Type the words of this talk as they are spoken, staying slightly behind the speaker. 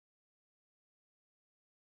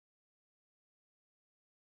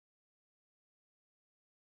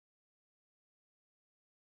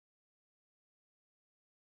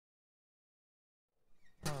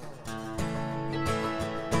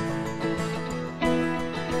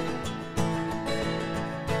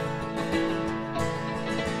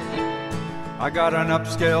I got an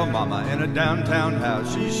upscale mama in a downtown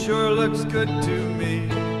house. She sure looks good to me.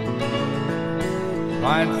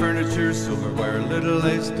 Fine furniture, silverware, little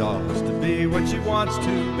lace dolls to be what she wants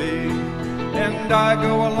to be. And I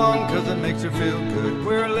go along 'cause it makes her feel good.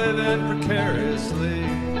 We're living precariously.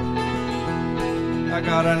 I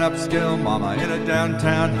got an upscale mama in a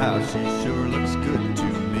downtown house. She sure looks good to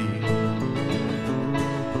me.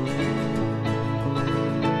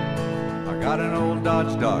 I got an old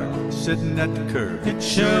Dodge Dart sitting at the curb. It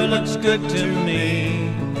sure looks good to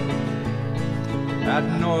me.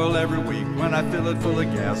 Adding oil every week when I fill it full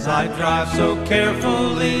of gas. I drive so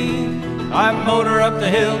carefully. I motor up the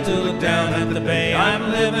hill to look down at the bay.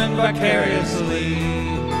 I'm living vicariously.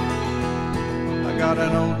 I got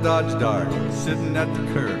an old Dodge Dart sitting at the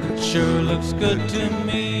curb. It sure looks good to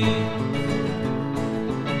me.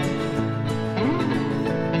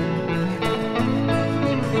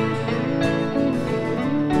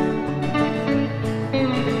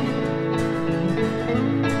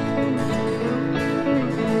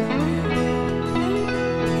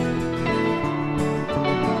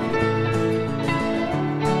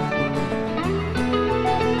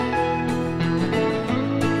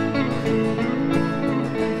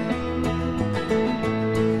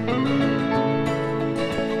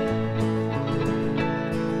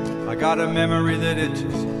 I got a memory that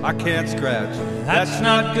itches, I can't scratch. That's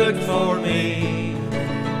not good for me.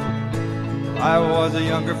 I was a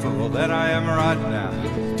younger fool than I am right now.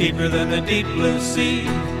 Deeper than the deep blue sea.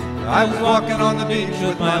 I was walking on the beach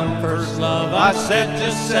with my own first love. I said,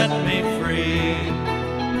 just set me free.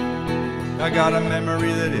 I got a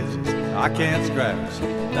memory that itches, I can't scratch.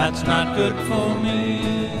 That's not good for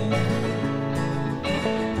me.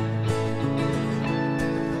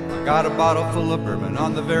 I got a bottle full of bourbon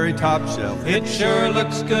on the very top shelf. It sure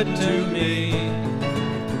looks good to me.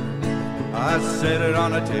 I set it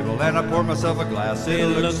on a table and I pour myself a glass. It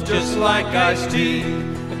looks just like iced tea.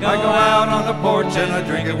 I go out on the porch and I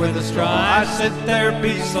drink it with a straw. I sit there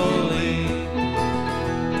peacefully.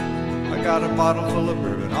 I got a bottle full of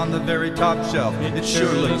bourbon on the very top shelf. It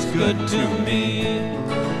sure looks good to me.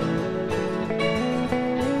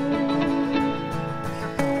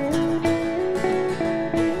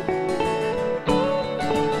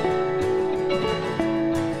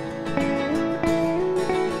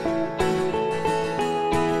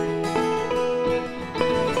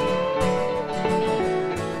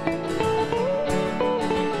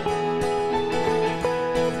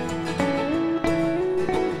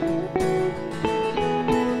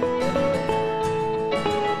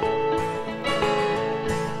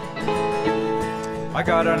 I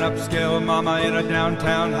got an upscale mama in a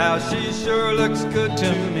downtown house. She sure looks good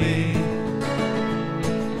to me.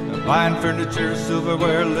 Buying furniture,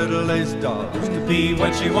 silverware, little lace dolls to be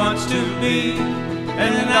what she wants to be.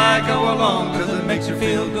 And then I go along 'cause it makes her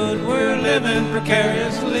feel good. We're living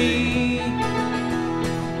precariously.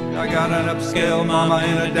 I got an upscale mama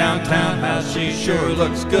in a downtown house. She sure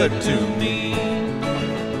looks good to me.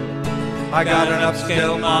 I got an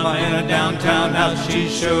upscale mama in a downtown house. She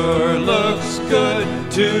sure looks good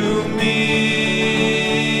to me.